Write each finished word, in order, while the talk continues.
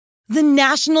The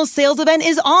national sales event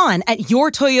is on at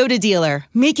your Toyota dealer,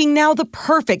 making now the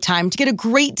perfect time to get a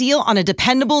great deal on a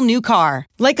dependable new car.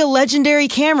 Like a legendary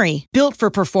Camry, built for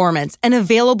performance and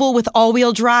available with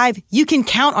all-wheel drive, you can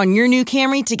count on your new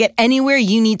Camry to get anywhere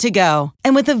you need to go.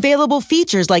 And with available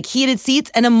features like heated seats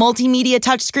and a multimedia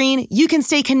touchscreen, you can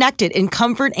stay connected in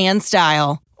comfort and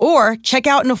style. Or check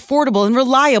out an affordable and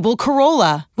reliable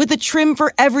Corolla with a trim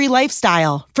for every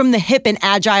lifestyle, from the hip and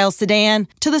agile sedan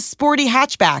to the sporty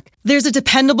hatchback. There's a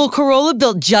dependable Corolla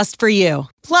built just for you.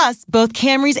 Plus, both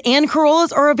Camrys and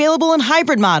Corollas are available in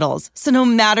hybrid models, so no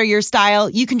matter your style,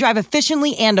 you can drive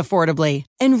efficiently and affordably.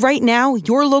 And right now,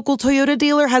 your local Toyota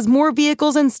dealer has more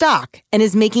vehicles in stock and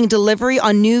is making delivery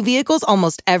on new vehicles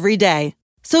almost every day.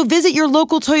 So visit your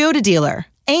local Toyota dealer.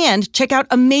 And check out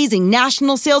amazing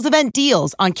national sales event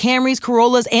deals on Camrys,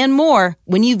 Corollas, and more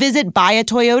when you visit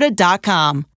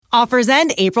buyatoyota.com. Offers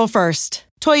end April 1st.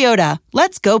 Toyota,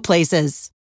 let's go places.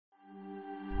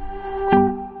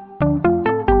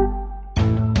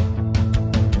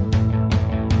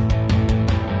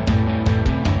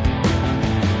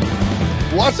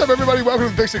 What's up, everybody? Welcome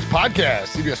to the Big Six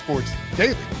Podcast, CBS Sports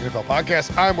Daily NFL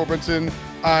Podcast. I'm Will Brinson.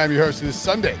 I'm your host this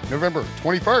Sunday, November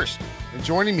 21st. And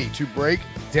joining me to break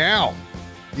down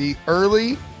the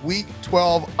early Week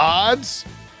 12 odds,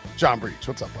 John Breach.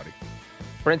 What's up, buddy?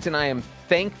 Brinson, I am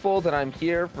thankful that I'm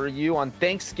here for you on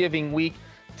Thanksgiving week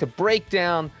to break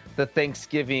down the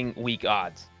Thanksgiving week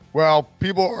odds. Well,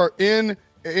 people are in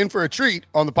for a treat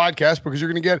on the podcast because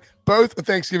you're going to get both a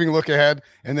Thanksgiving look ahead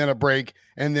and then a break.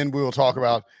 And then we will talk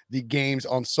about the games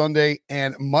on Sunday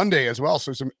and Monday as well.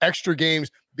 So some extra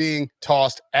games being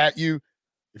tossed at you.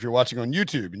 If you're watching on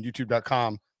YouTube and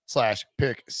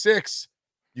youtube.com/pick6,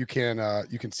 you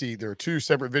can see there are two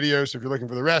separate videos. So if you're looking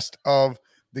for the rest of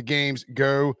the games,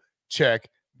 go check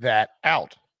that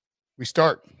out. We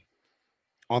start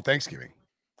on Thanksgiving.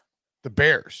 The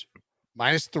Bears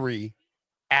 -3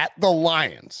 at the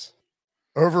Lions,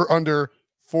 over under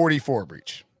 44.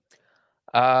 Breach.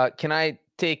 Can I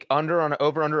take under on an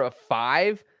over under of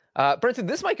 5? Brinson,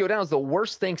 this might go down as the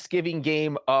worst Thanksgiving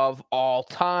game of all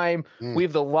time. We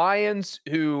have the Lions,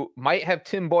 who might have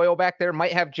Tim Boyle back there,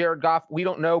 might have Jared Goff. We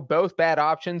don't know. Both bad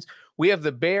options. We have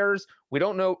the Bears. We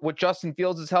don't know what Justin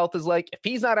Fields' health is like. If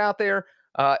he's not out there,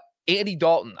 Andy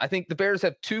Dalton. I think the Bears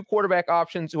have two quarterback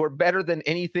options who are better than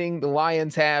anything the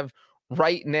Lions have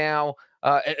right now.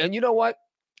 And you know what?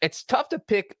 It's tough to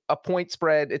pick a point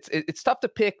spread. It's tough to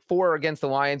pick 4 against the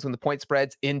Lions when the point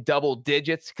spread's in double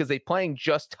digits because they're playing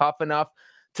just tough enough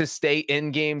to stay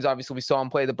in games. Obviously, we saw them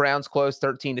play the Browns close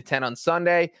 13-10 on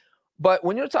Sunday. But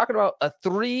when you're talking about a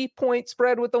 3-point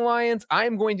spread with the Lions,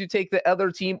 I'm going to take the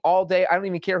other team all day. I don't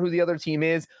even care who the other team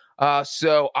is.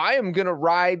 So I am going to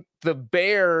ride the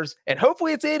Bears, and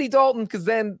hopefully it's Andy Dalton because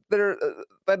then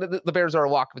the Bears are a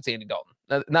lock if it's Andy Dalton.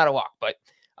 Not a lock, but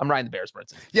I'm riding the Bears,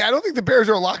 Brinson. Yeah, I don't think the Bears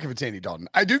are a lock if it's Andy Dalton.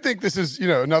 I do think this is,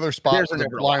 another spot for the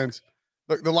Lions.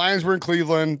 Look, the Lions were in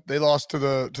Cleveland. They lost to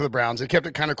the Browns. They kept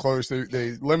it kind of close.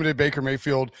 They limited Baker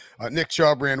Mayfield. Nick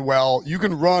Chubb ran well. You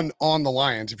can run on the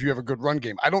Lions if you have a good run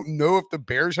game. I don't know if the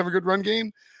Bears have a good run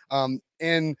game.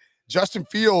 And Justin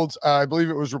Fields, I believe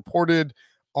it was reported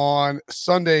on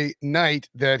Sunday night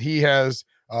that he has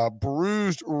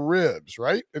bruised ribs,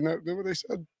 right? Isn't that what they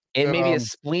said? And maybe a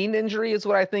spleen injury is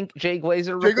what I think Jay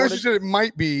Glazer reported. Jay Glazer said it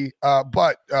might be,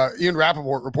 but Ian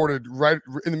Rappaport reported right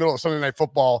in the middle of Sunday Night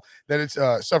Football that it's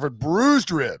suffered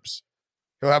bruised ribs.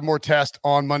 He'll have more tests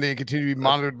on Monday and continue to be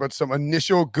monitored, but some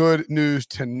initial good news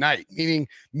tonight, meaning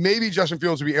maybe Justin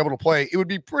Fields will be able to play. It would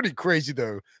be pretty crazy,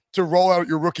 though, to roll out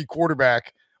your rookie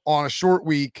quarterback on a short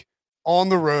week on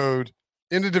the road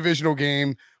in a divisional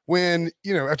game when,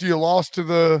 after you lost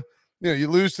to you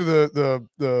lose to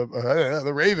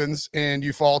the Ravens and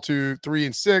you fall to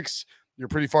 3-6. You're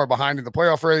pretty far behind in the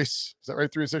playoff race. Is that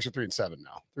right? 3-6 or 3-7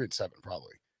 now? 3-7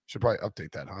 probably. Should probably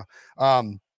update that, huh?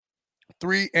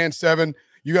 3-7.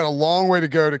 You got a long way to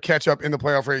go to catch up in the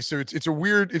playoff race. So it's a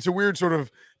weird sort of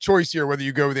choice here, whether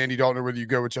you go with Andy Dalton or whether you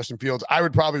go with Justin Fields. I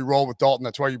would probably roll with Dalton.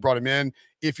 That's why you brought him in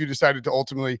if you decided to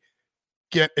ultimately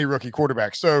get a rookie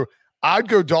quarterback. So I'd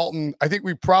go Dalton. I think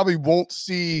we probably won't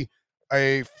see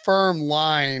a firm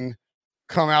line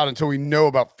come out until we know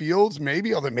about Fields,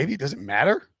 although maybe it doesn't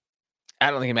matter. I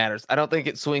don't think it matters. I don't think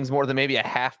it swings more than maybe a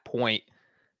half point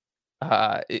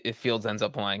if Fields ends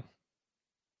up playing.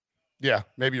 Yeah,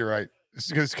 maybe you're right.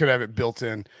 This could have it built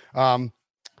in.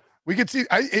 We could see,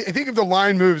 I think if the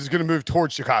line moves, it's going to move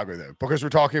towards Chicago, though, because we're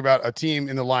talking about a team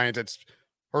in the Lions that's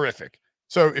horrific.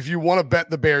 So if you want to bet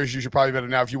the Bears, you should probably bet it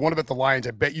now. If you want to bet the Lions,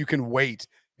 I bet you can wait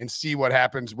and see what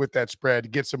happens with that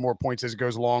spread, get some more points as it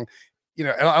goes along. you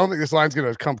know, I don't think this line's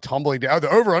going to come tumbling down. The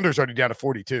over-under is already down to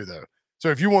 42, though. So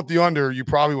if you want the under, you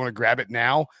probably want to grab it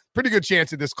now. Pretty good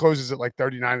chance that this closes at like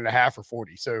 39.5 or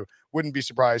 40. So wouldn't be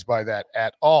surprised by that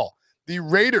at all. The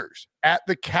Raiders at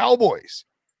the Cowboys.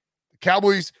 The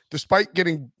Cowboys, despite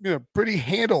getting pretty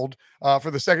handled for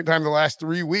the second time in the last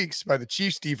 3 weeks by the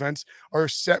Chiefs defense, are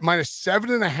set minus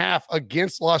 7.5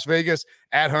 against Las Vegas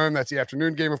at home. That's the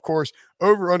afternoon game, of course.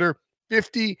 Over under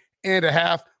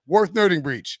 50.5. Worth noting,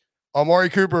 Breach. Amari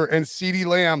Cooper and CeeDee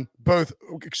Lamb, both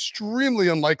extremely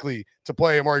unlikely to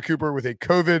play. Amari Cooper with a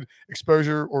COVID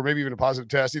exposure or maybe even a positive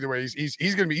test. Either way,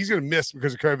 he's going to miss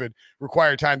because of COVID,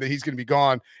 required time that he's going to be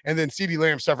gone. And then CeeDee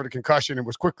Lamb suffered a concussion and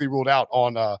was quickly ruled out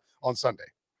on Sunday.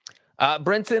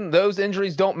 Brinson, those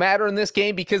injuries don't matter in this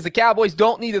game because the Cowboys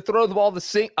don't need to throw the ball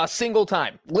a single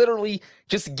time. Literally,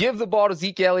 just give the ball to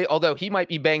Zeke Elliott, although he might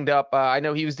be banged up. I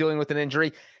know he was dealing with an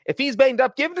injury. If he's banged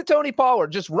up, give it to Tony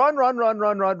Pollard. Just run.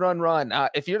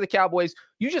 If you're the Cowboys,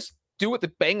 you just do what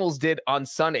the Bengals did on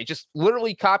Sunday. Just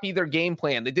literally copy their game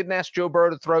plan. They didn't ask Joe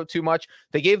Burrow to throw too much.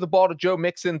 They gave the ball to Joe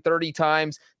Mixon 30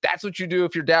 times. That's what you do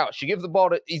if you're Dallas. You give the ball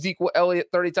to Ezekiel Elliott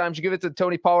 30 times. You give it to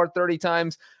Tony Pollard 30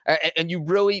 times. And you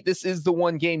really, this is the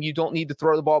one game you don't need to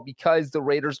throw the ball because the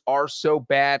Raiders are so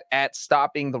bad at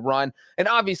stopping the run. And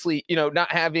obviously,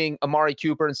 not having Amari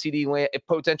Cooper and CeeDee Lamb,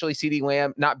 potentially CeeDee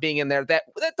Lamb not being in there, that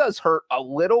does hurt a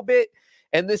little bit.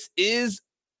 And this is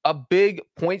a big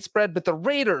point spread, but the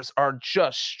Raiders are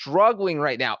just struggling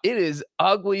right now. It is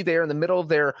ugly. They're in the middle of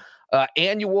their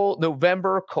annual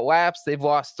November collapse. They've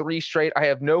lost 3 straight. I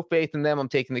have no faith in them. I'm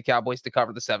taking the Cowboys to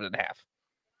cover the 7.5.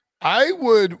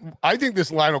 I think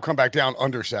this line will come back down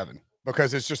under 7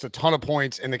 because it's just a ton of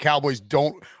points and the Cowboys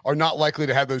are not likely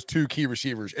to have those 2 key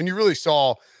receivers. And you really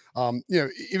saw,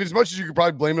 even as much as you could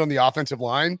probably blame it on the offensive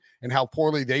line and how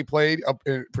poorly they played up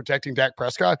in protecting Dak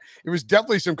Prescott, it was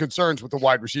definitely some concerns with the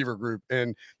wide receiver group.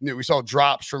 And we saw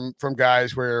drops from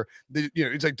guys where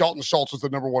it's like Dalton Schultz was the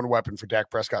number 1 weapon for Dak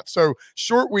Prescott. So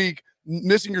short week,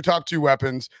 missing your top 2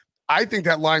 weapons. I think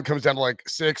that line comes down to like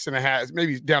 6.5,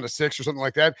 maybe down to 6 or something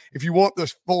like that. If you want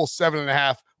this full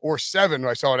 7.5 or 7,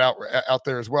 I saw it out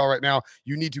there as well right now,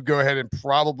 you need to go ahead and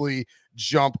probably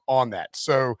jump on that.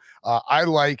 So I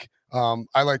like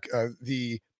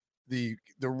the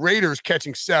Raiders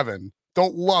catching 7.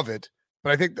 Don't love it,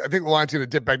 but I think the line's going to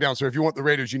dip back down. So if you want the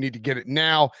Raiders, you need to get it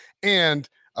now. And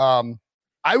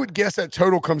I would guess that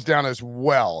total comes down as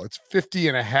well. It's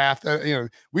 50.5.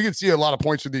 We can see a lot of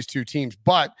points for these 2 teams,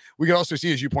 but we can also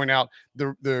see, as you point out,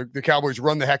 the Cowboys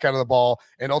run the heck out of the ball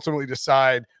and ultimately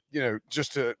decide,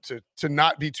 just to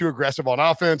not be too aggressive on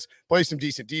offense, play some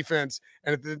decent defense.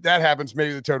 And if that happens,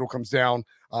 maybe the total comes down.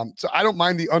 So I don't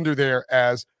mind the under there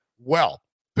as well.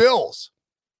 Bills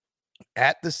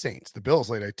at the Saints. The Bills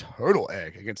laid a total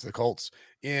egg against the Colts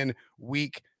in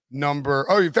week number.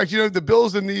 Oh, in fact, the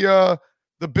Bills and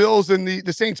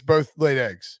the Saints both laid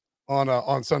eggs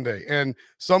on Sunday. And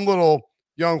some little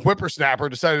young whippersnapper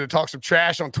decided to talk some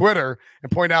trash on Twitter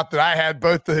and point out that I had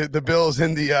both the Bills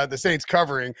and the Saints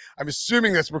covering. I'm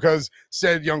assuming that's because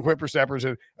said young whippersnapper is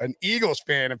an Eagles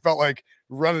fan and felt like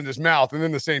running his mouth. And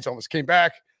then the Saints almost came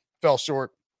back, fell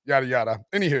short, yada, yada.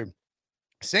 Anywho,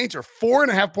 Saints are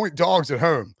 4.5-point dogs at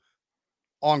home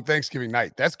on Thanksgiving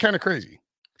night. That's kind of crazy.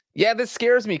 Yeah, this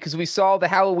scares me because we saw the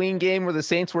Halloween game where the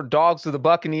Saints were dogs to the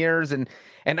Buccaneers. And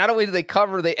not only did they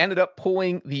cover, they ended up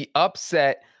pulling the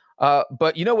upset.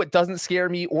 But you know what doesn't scare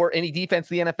me or any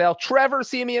defense in the NFL? Trevor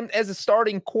Siemian as a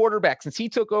starting quarterback. Since he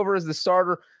took over as the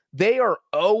starter, they are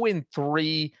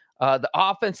 0-3. The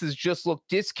offenses just look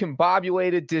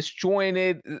discombobulated,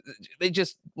 disjointed. They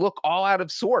just look all out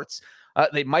of sorts.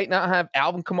 They might not have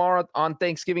Alvin Kamara on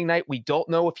Thanksgiving night. We don't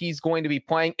know if he's going to be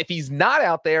playing. If he's not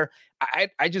out there,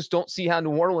 I just don't see how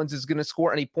New Orleans is going to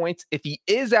score any points. If he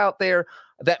is out there,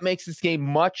 that makes this game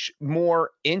much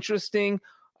more interesting.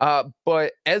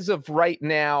 But as of right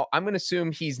now, I'm going to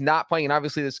assume he's not playing. And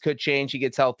obviously this could change. He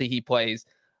gets healthy, he plays.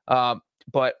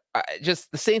 But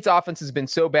just the Saints offense has been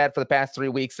so bad for the past 3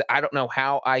 weeks that I don't know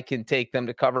how I can take them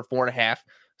to cover 4.5.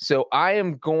 So I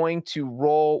am going to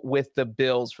roll with the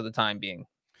Bills for the time being.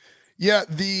 Yeah.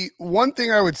 The one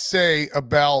thing I would say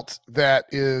about that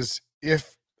is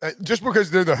if just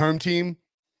because they're the home team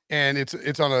and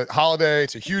it's on a holiday,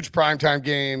 it's a huge primetime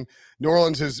game. New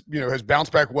Orleans has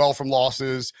bounced back well from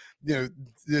losses.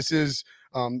 This is,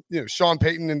 Sean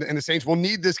Payton and the Saints will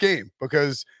need this game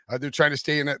because they're trying to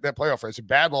stay in that playoff race. A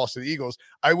bad loss to the Eagles.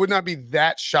 I would not be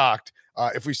that shocked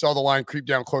if we saw the line creep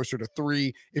down closer to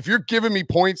 3. If you're giving me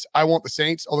points, I want the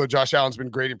Saints, although Josh Allen's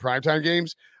been great in primetime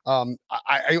games.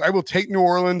 I will take New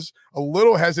Orleans a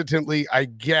little hesitantly, I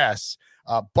guess.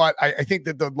 But I think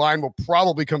that the line will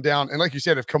probably come down. And like you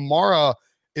said, if Kamara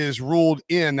is ruled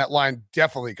in, that line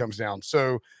definitely comes down.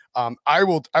 So I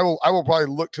will probably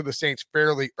look to the Saints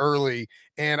fairly early.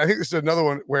 And I think this is another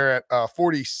one where at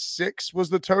 46 was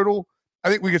the total. I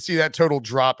think we could see that total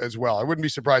drop as well. I wouldn't be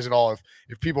surprised at all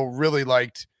if people really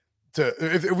liked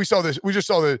if we saw this. We just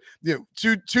saw the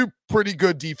two pretty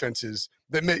good defenses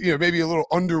that maybe a little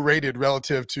underrated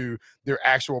relative to their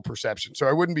actual perception. So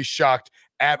I wouldn't be shocked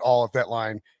at all if that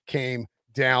line came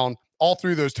down. All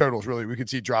through those totals, really, we could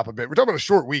see drop a bit. We're talking about a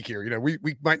short week here. We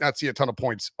might not see a ton of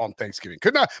points on Thanksgiving.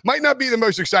 Might not be the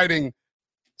most exciting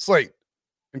slate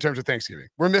in terms of Thanksgiving.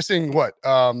 We're missing what?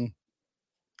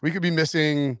 We could be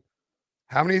missing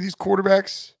how many of these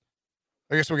quarterbacks?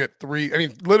 I guess we'll get 3. I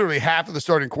mean, literally half of the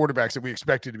starting quarterbacks that we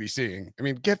expected to be seeing. I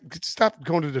mean, stop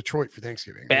going to Detroit for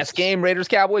Thanksgiving. Best game, Raiders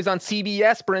Cowboys on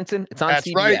CBS, Brinson. It's on That's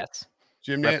CBS. Right.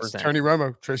 Jim Nantz, Tony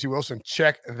Romo, Tracy Wilson.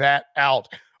 Check that out.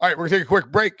 All right, we're going to take a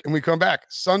quick break, and we come back.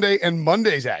 Sunday and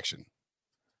Monday's action.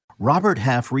 Robert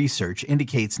Half research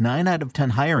indicates 9 out of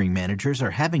 10 hiring managers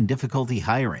are having difficulty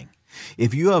hiring.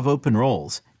 If you have open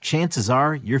roles, chances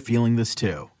are you're feeling this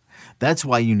too. That's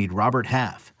why you need Robert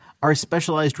Half. Our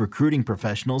specialized recruiting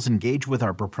professionals engage with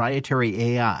our proprietary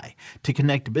AI to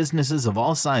connect businesses of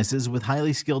all sizes with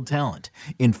highly skilled talent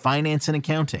in finance and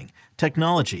accounting,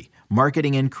 technology,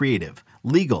 marketing and creative,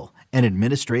 legal, and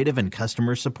administrative and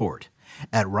customer support.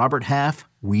 At Robert Half,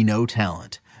 we know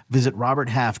talent. Visit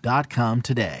roberthalf.com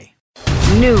today.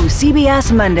 New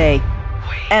CBS Monday.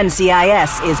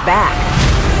 NCIS is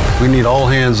back. We need all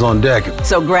hands on deck.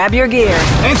 So grab your gear.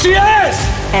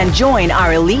 NCIS! And join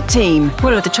our elite team.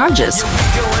 What are the charges?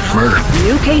 Murder.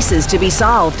 New cases to be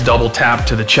solved. Double tap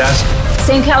to the chest.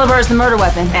 Same caliber as the murder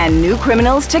weapon. And new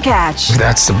criminals to catch.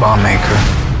 That's the bomb maker.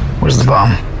 Where's the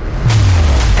bomb?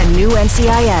 A new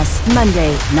NCIS,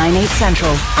 Monday, 9/8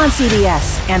 Central, on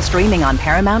CBS and streaming on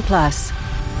Paramount+.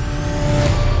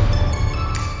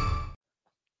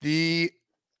 The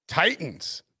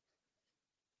Titans.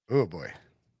 Oh, boy.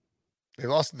 They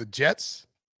lost to the Jets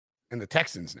and the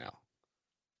Texans now.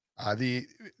 The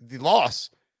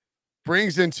loss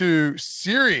brings into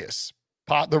serious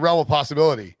the realm of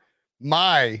possibility.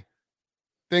 My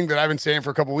thing that I've been saying for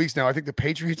a couple weeks now, I think the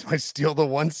Patriots might steal the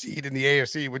 1 seed in the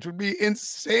AFC, which would be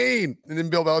insane. And then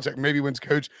Bill Belichick maybe wins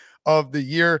Coach of the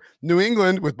Year. New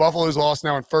England, with Buffalo's loss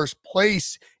now in first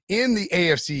place in the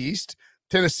AFC East.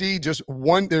 Tennessee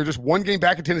they're just one game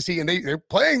back in Tennessee, and they're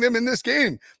playing them in this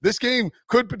game. This game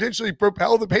could potentially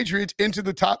propel the Patriots into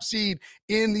the top seed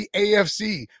in the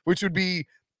AFC, which would be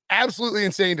absolutely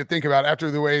insane to think about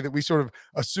after the way that we sort of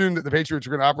assumed that the Patriots are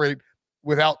going to operate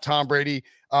without Tom Brady.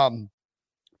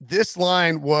 This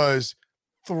line was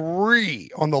 3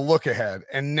 on the look ahead,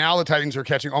 and now the Titans are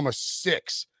catching almost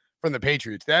 6 from the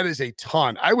Patriots. That is a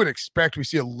ton. I would expect we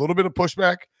see a little bit of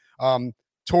pushback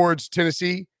towards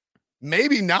Tennessee.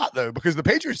 Maybe not, though, because the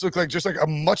Patriots look like a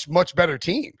much, much better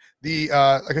team.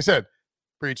 Like I said,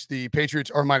 Breach, the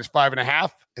Patriots are minus 5.5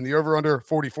 and the over-under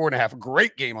 44.5.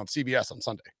 Great game on CBS on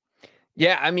Sunday.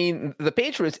 Yeah, I mean, the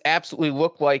Patriots absolutely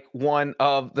look like one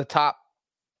of the top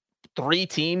 3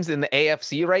 teams in the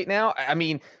AFC right now. I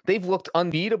mean, they've looked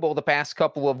unbeatable the past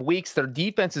couple of weeks. Their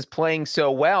defense is playing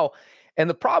so well. And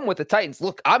the problem with the Titans,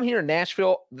 look, I'm here in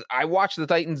Nashville. I watch the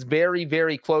Titans very,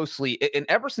 very closely. And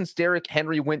ever since Derrick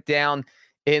Henry went down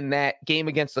in that game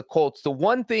against the Colts, the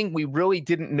one thing we really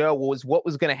didn't know was what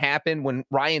was going to happen when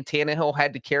Ryan Tannehill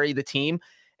had to carry the team.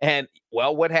 And,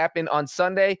 well, what happened on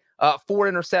Sunday?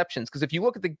 4 interceptions. Because if you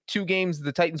look at the 2 games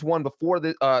the Titans won before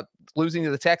the losing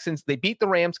to the Texans, they beat the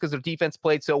Rams because their defense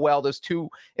played so well. Those 2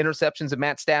 interceptions of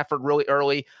Matt Stafford really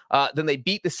early. Then they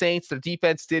beat the Saints. Their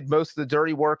defense did most of the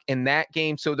dirty work in that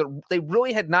game. So they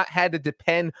really had not had to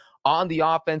depend on the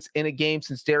offense in a game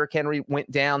since Derrick Henry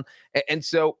went down. And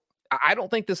so I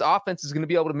don't think this offense is going to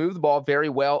be able to move the ball very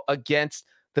well against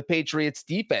the Patriots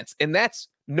defense. And that's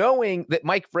knowing that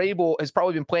Mike Vrabel has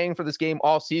probably been playing for this game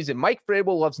all season. Mike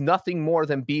Vrabel loves nothing more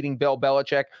than beating Bill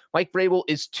Belichick. Mike Vrabel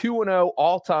is 2-0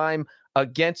 all time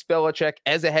against Belichick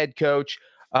as a head coach.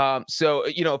 So,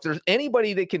 if there's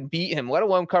anybody that can beat him, let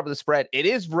alone cover the spread, it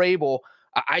is Vrabel.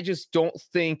 I just don't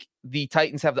think the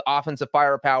Titans have the offensive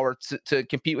firepower to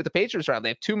compete with the Patriots around. They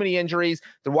have too many injuries.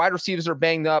 The wide receivers are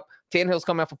banged up. Tannehill's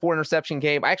coming off a 4-interception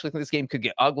game. I actually think this game could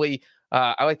get ugly.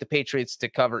 I like the Patriots to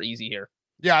cover easy here.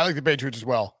 Yeah, I like the Patriots as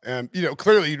well. And,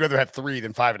 clearly you'd rather have 3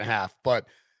 than 5.5. But,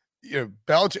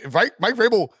 Belichick, right? Mike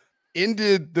Vrabel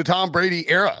ended the Tom Brady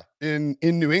era in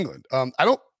New England. I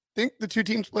don't think the 2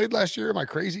 teams played last year. Am I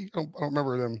crazy? I don't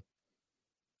remember them.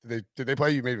 Did they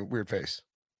play? You made a weird face.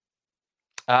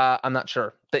 I'm not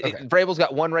sure. Okay. Vrabel's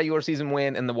got 1 regular season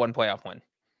win and the 1 playoff win.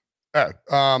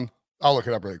 I'll look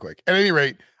it up really quick. At any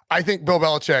rate, I think Bill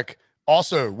Belichick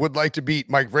also would like to beat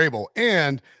Mike Vrabel.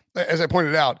 And as I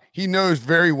pointed out, he knows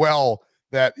very well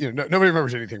that, nobody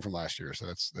remembers anything from last year. So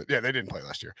they didn't play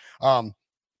last year.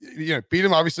 Beat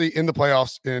him obviously in the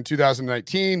playoffs in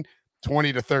 2019,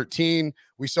 20-13.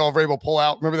 We saw Vrabel pull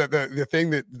out. Remember that the thing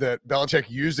that Belichick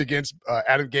used against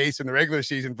Adam Gase in the regular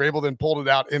season, Vrabel then pulled it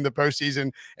out in the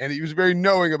postseason, and he was very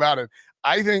knowing about it.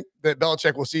 I think that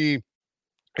Belichick will see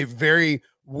a very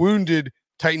wounded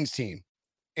Titans team.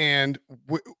 And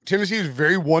Tennessee is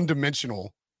very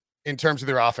one-dimensional in terms of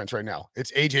their offense right now.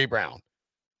 It's A.J. Brown.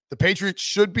 The Patriots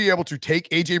should be able to take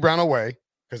A.J. Brown away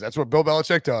because that's what Bill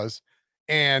Belichick does,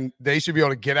 and they should be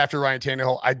able to get after Ryan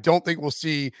Tannehill. I don't think we'll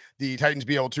see the Titans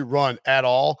be able to run at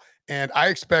all, and I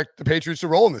expect the Patriots to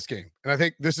roll in this game. And I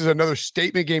think this is another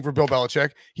statement game for Bill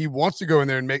Belichick. He wants to go in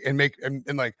there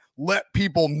and let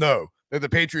people know that the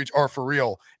Patriots are for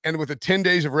real. And with the 10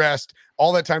 days of rest,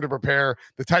 all that time to prepare,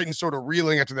 the Titans sort of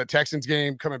reeling after that Texans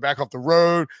game, coming back off the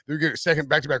road. They're getting a second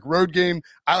back-to-back road game.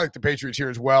 I like the Patriots here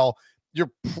as well.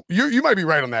 You might be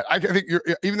right on that. I think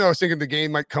even though I was thinking the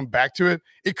game might come back to it,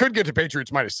 it could get to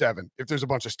Patriots -7 if there's a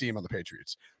bunch of steam on the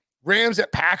Patriots. Rams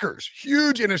at Packers,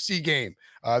 huge NFC game.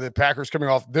 The Packers coming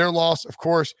off their loss, of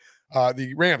course.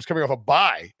 The Rams coming off a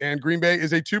bye, and Green Bay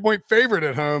is a 2-point favorite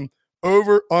at home,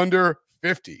 over under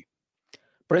 50.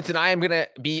 Brinson, I am going to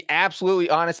be absolutely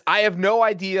honest. I have no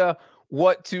idea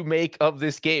what to make of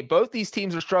this game. Both these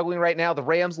teams are struggling right now. The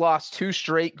Rams lost 2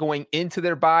 straight going into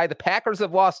their bye. The Packers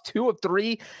have lost 2 of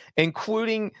 3,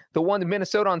 including the one to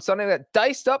Minnesota on Sunday that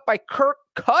diced up by Kirk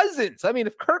Cousins. I mean,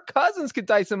 if Kirk Cousins could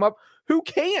dice him up, who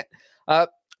can't?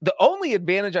 The only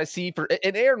advantage I see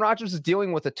and Aaron Rodgers is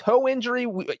dealing with a toe injury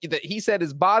that he said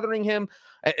is bothering him.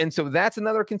 And so that's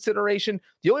another consideration.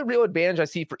 The only real advantage I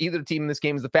see for either team in this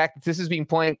game is the fact that this is being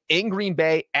played in Green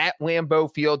Bay at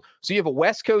Lambeau Field. So you have a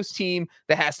West Coast team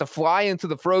that has to fly into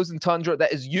the frozen tundra.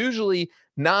 That is usually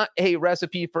not a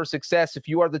recipe for success if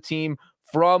you are the team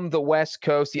from the West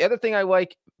Coast. The other thing I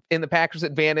like in the Packers'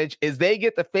 advantage is they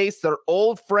get to face their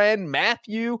old friend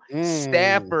Matthew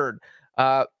Stafford.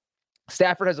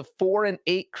 Stafford has a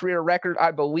 4-8 career record,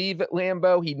 I believe, at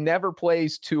Lambeau. He never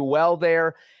plays too well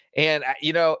there. And,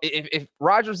 if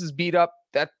Rodgers is beat up,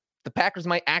 that the Packers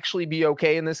might actually be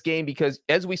okay in this game because,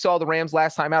 as we saw the Rams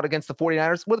last time out against the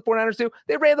 49ers, what the 49ers do?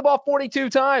 They ran the ball 42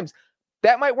 times.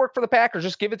 That might work for the Packers.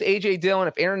 Just give it to A.J. Dillon.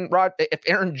 If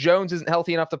Aaron Jones isn't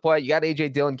healthy enough to play, you got A.J.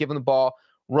 Dillon, give him the ball,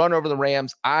 run over the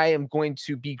Rams. I am going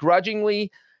to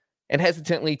begrudgingly and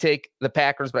hesitantly take the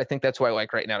Packers, but I think that's who I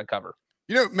like right now to cover.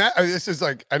 Matt, this is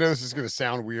I know this is going to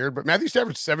sound weird, but Matthew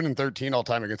Stafford's 7-13 all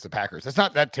time against the Packers. That's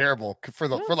not that terrible for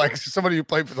somebody who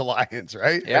played for the Lions,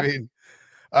 right? Yeah. I mean,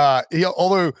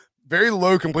 although very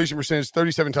low completion percentage,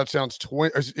 37 touchdowns,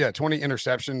 20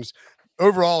 interceptions.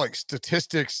 Overall,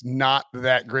 statistics, not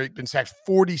that great. Been sacked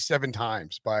 47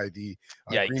 times by the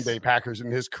Green Bay Packers in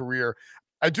his career.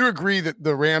 I do agree that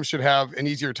the Rams should have an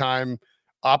easier time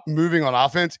moving on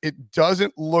offense. It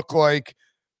doesn't look like.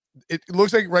 It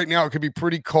looks like right now it could be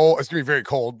pretty cold. It's going to be very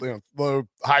cold, low,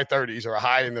 high 30s or a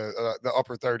high in the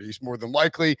upper 30s more than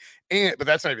likely. But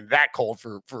that's not even that cold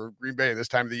for Green Bay this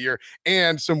time of the year,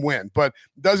 and some wind. But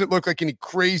doesn't look like any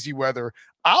crazy weather.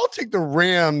 I'll take the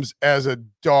Rams as a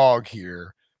dog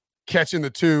here, catching the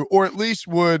 2, or at least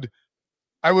I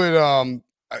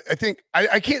think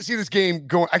I can't see this game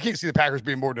going. I can't see the Packers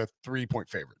being more than a 3-point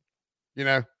favorite.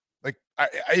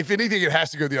 If anything, it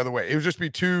has to go the other way. It would just be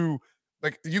too.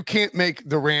 You can't give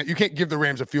the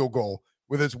Rams a field goal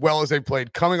with as well as they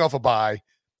played coming off a bye.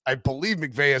 I believe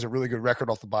McVay has a really good record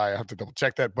off the bye. I have to double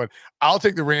check that, but I'll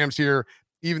take the Rams here,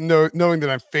 even though knowing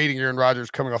that I'm fading Aaron Rodgers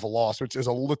coming off a loss, which is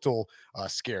a little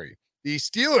scary. The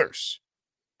Steelers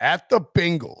at the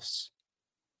Bengals,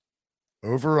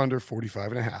 over under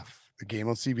 45.5. The game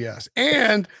on CBS,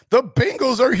 and the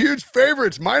Bengals are huge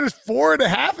favorites,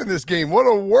 -4.5 in this game. What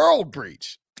a world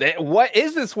breach. What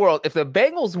is this world? If the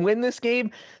Bengals win this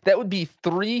game, that would be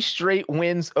 3 straight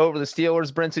wins over the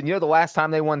Steelers. Brinson, the last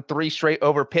time they won 3 straight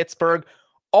over Pittsburgh,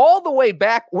 all the way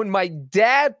back when my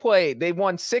dad played. They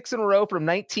won 6 in a row from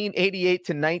 1988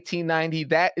 to 1990.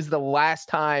 That is the last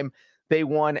time they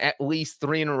won at least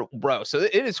 3 in a row. So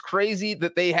it is crazy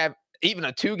that they have even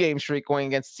a 2-game streak going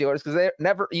against the Steelers because they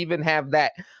never even have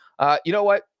that. You know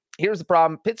what? Here's the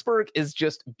problem. Pittsburgh is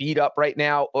just beat up right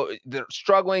now. They're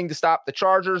struggling to stop the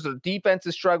Chargers. Their defense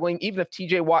is struggling. Even if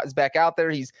TJ Watt is back out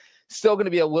there, he's still going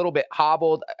to be a little bit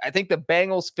hobbled. I think the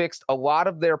Bengals fixed a lot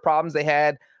of their problems they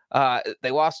had.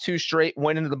 They lost 2 straight,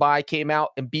 went into the bye, came out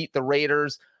and beat the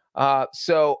Raiders.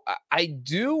 So I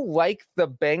do like the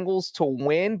Bengals to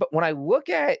win. But when I look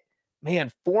at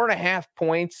man, 4.5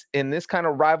 points in this kind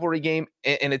of rivalry game,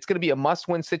 and it's going to be a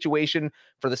must-win situation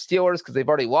for the Steelers because they've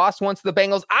already lost once to the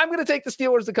Bengals. I'm going to take the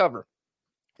Steelers to cover.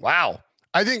 Wow.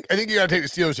 I think you got to take the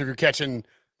Steelers if you're catching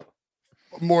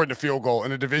more than a field goal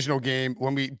in a divisional game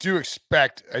when we do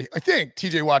expect, I think,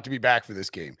 TJ Watt to be back for this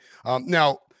game.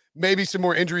 Now, maybe some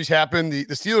more injuries happen. The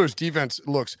Steelers defense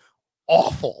looks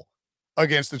awful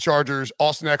against the Chargers.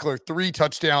 Austin Eckler, 3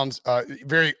 touchdowns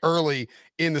very early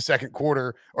in the second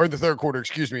quarter, or in the third quarter,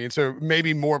 excuse me. And so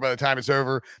maybe more by the time it's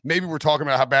over. Maybe we're talking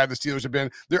about how bad the Steelers have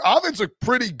been. Their offense looked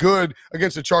pretty good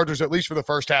against the Chargers, at least for the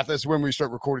first half. That's when we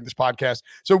start recording this podcast.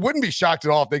 So wouldn't be shocked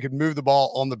at all if they could move the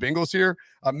ball on the Bengals here.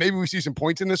 Maybe we see some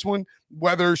points in this one.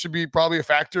 Weather should be probably a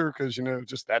factor because,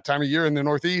 just that time of year in the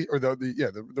Northeast or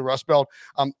the Rust Belt.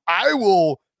 I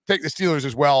will take the Steelers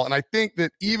as well. And I think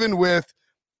that even with,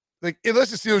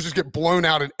 unless the Steelers just get blown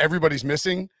out and everybody's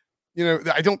missing,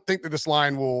 I don't think that this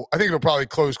line I think it'll probably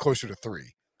close closer to 3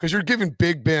 because you're giving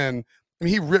Big Ben. I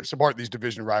mean, he rips apart these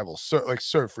division rivals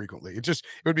so frequently. It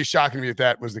would be shocking to me if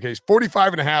that was the case.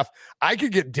 45.5, I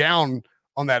could get down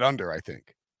on that under, I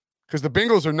think, because the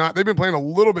Bengals they've been playing a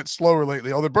little bit slower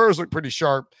lately. Although the Bears look pretty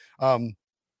sharp.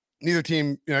 Neither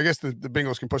team, I guess the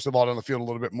Bengals can push the ball down the field a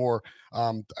little bit more.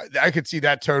 I could see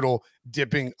that total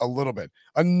dipping a little bit.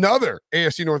 Another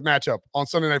AFC North matchup on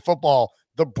Sunday Night Football,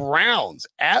 the Browns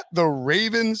at the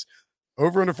Ravens,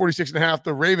 over under 46.5.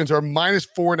 The Ravens are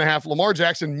 -4.5. Lamar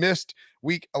Jackson missed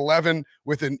week 11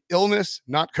 with an illness,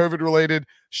 not COVID related,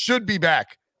 should be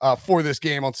back for this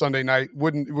game on Sunday night.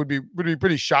 Would be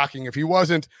pretty shocking if he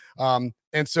wasn't. And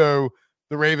so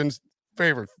the Ravens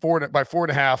favored by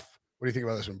 4.5. What do you think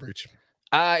about this one, Breach?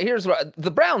 Here's what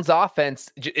the Browns offense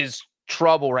is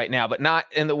trouble right now, but not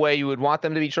in the way you would want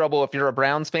them to be trouble if you're a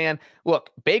Browns fan.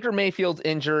 Look, Baker Mayfield's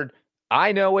injured.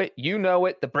 I know it. You know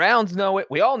it. The Browns know it.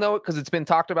 We all know it because it's been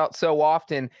talked about so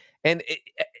often. And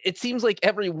it seems like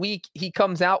every week he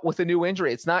comes out with a new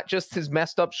injury. It's not just his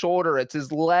messed up shoulder. It's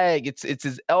his leg. It's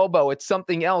his elbow. It's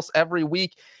something else every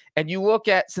week. And you look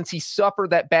at, since he suffered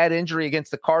that bad injury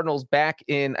against the Cardinals back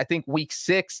in, I think, week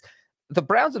 6, the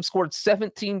Browns have scored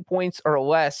 17 points or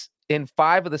less in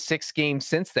 5 of the 6 games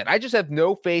since then. I just have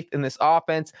no faith in this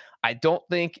offense. I don't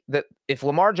think that if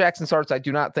Lamar Jackson starts, I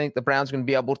do not think the Browns are going to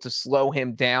be able to slow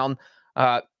him down.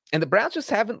 And the Browns just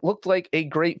haven't looked like a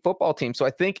great football team. So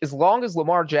I think as long as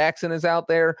Lamar Jackson is out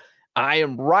there, I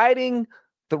am riding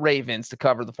the Ravens to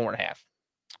cover the 4.5.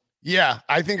 Yeah,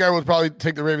 I think I would probably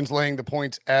take the Ravens laying the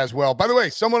points as well. By the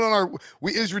way, someone on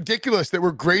it is ridiculous that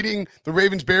we're grading the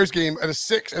Ravens-Bears game at a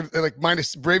 6,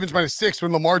 Ravens -6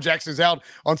 when Lamar Jackson's out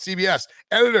on CBS.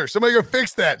 Editor, somebody go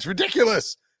fix that. It's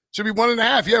ridiculous. Should be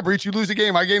 1.5. Yeah, Breach, you lose a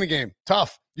game, I gain a game.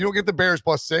 Tough. You don't get the Bears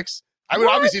 +6. I would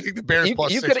obviously think the Bears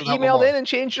 +6. You could have emailed in and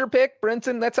changed your pick,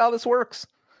 Brenton. That's how this works.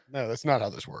 No, that's not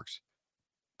how this works.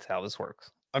 That's how this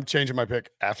works. I'm changing my pick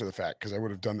after the fact because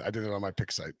I did it on my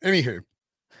pick site. Anywho,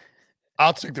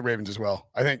 I'll take the Ravens as well.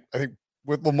 I think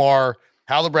with Lamar,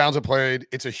 how the Browns have played,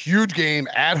 it's a huge game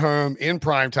at home in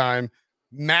prime time,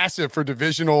 massive for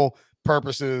divisional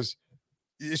purposes.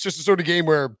 It's just a sort of game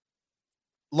where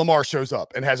Lamar shows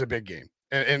up and has a big game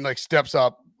and like steps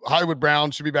up. Hollywood Brown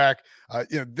should be back.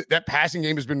 That passing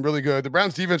game has been really good. The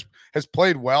Browns defense has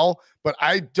played well, but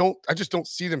I just don't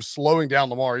see them slowing down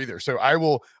Lamar either. So I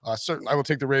will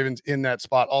take the Ravens in that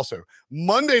spot also.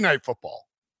 Monday Night Football.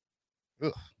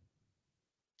 Ugh.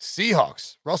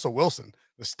 Seahawks, Russell Wilson,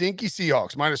 the stinky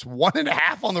Seahawks,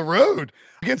 -1.5 on the road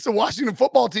against the Washington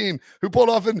football team, who pulled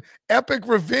off an epic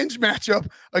revenge matchup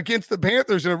against the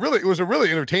Panthers. And it was a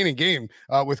really entertaining game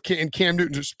with Cam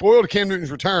Newton. Just spoiled Cam Newton's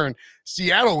return.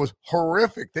 Seattle was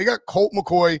horrific. They got Colt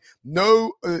McCoy,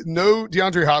 no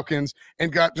DeAndre Hopkins,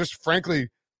 and got just frankly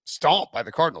stomped by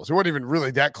the Cardinals. It wasn't even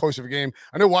really that close of a game.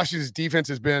 I know Washington's defense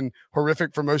has been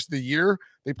horrific for most of the year.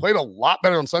 They played a lot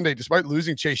better on Sunday despite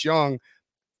losing Chase Young.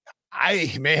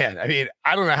 I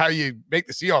don't know how you make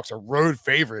the Seahawks a road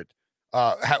favorite,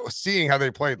 seeing how they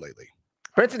played lately.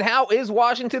 Brenton, how is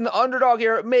Washington the underdog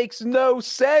here? It makes no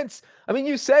sense. I mean,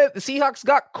 you said it. The Seahawks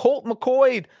got Colt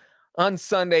McCoy on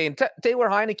Sunday, and Taylor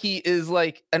Heineke is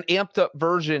like an amped up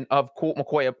version of Colt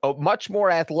McCoy, a much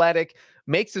more athletic,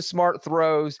 makes the smart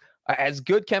throws, has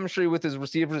good chemistry with his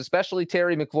receivers, especially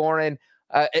Terry McLaurin.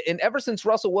 And ever since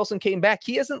Russell Wilson came back,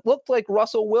 he hasn't looked like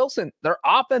Russell Wilson. Their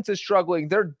offense is struggling.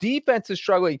 Their defense is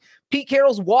struggling. Pete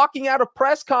Carroll's walking out of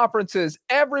press conferences.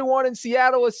 Everyone in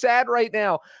Seattle is sad right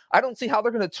now. I don't see how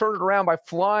they're going to turn it around by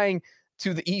flying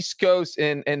to the East Coast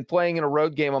and playing in a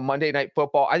road game on Monday Night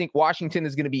Football. I think Washington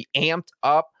is going to be amped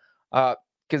up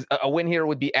because a win here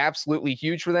would be absolutely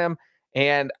huge for them.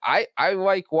 And I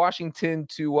like Washington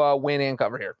to win and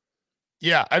cover here.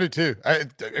 Yeah, I do too. I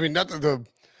mean, not the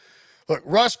look.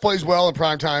 Russ plays well in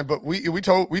prime time, but we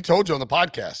told you on the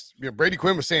podcast. You know, Brady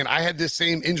Quinn was saying I had this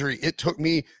same injury. It took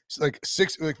me like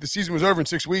the season was over in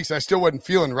 6 weeks, and I still wasn't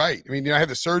feeling right. I mean, I had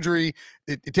the surgery.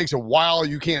 It takes a while.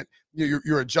 You can't.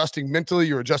 You're adjusting mentally.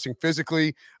 You're adjusting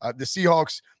physically. The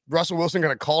Seahawks. Russell Wilson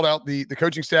kind of called out the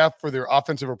coaching staff for their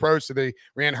offensive approach. So they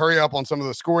ran hurry up on some of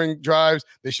the scoring drives.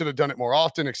 They should have done it more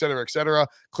often, et cetera, et cetera.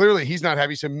 Clearly, he's not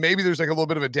happy. So maybe there's like a little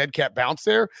bit of a dead cat bounce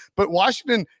there. But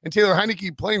Washington and Taylor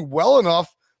Heineke playing well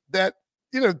enough that,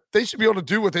 they should be able to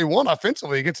do what they want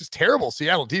offensively against this terrible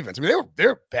Seattle defense. I mean,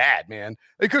 they're bad, man.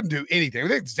 They couldn't do anything. I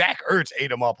think Zach Ertz ate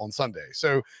them up on Sunday.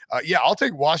 So, I'll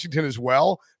take Washington as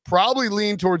well. Probably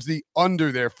lean towards the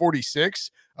under there,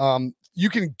 46. You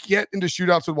can get into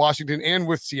shootouts with Washington and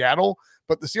with Seattle,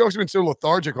 but the Seahawks have been so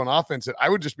lethargic on offense that I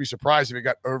would just be surprised if it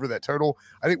got over that total.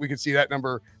 I think we could see that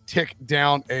number tick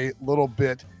down a little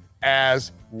bit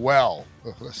as well.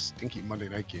 What a stinky Monday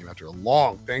night game after a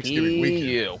long Thanksgiving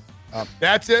weekend.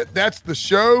 That's it. That's the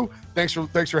show. Thanks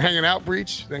for hanging out,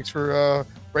 Breach. Thanks for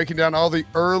breaking down all the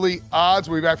early odds.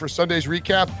 We'll be back for Sunday's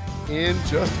recap in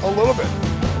just a little bit.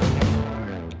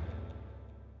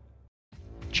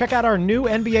 Check out our new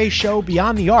NBA show,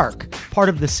 Beyond the Arc, part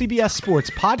of the CBS Sports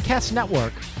Podcast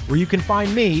Network, where you can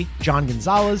find me, John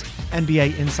Gonzalez,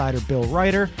 NBA insider Bill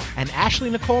Reiter, and Ashley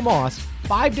Nicole Moss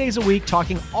 5 days a week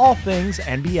talking all things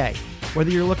NBA. Whether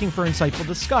you're looking for insightful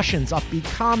discussions, upbeat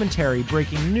commentary,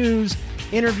 breaking news,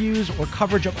 interviews, or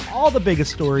coverage of all the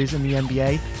biggest stories in the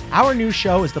NBA, our new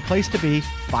show is the place to be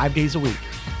 5 days a week.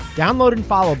 Download and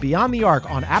follow Beyond the Arc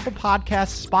on Apple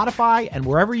Podcasts, Spotify, and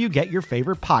wherever you get your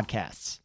favorite podcasts.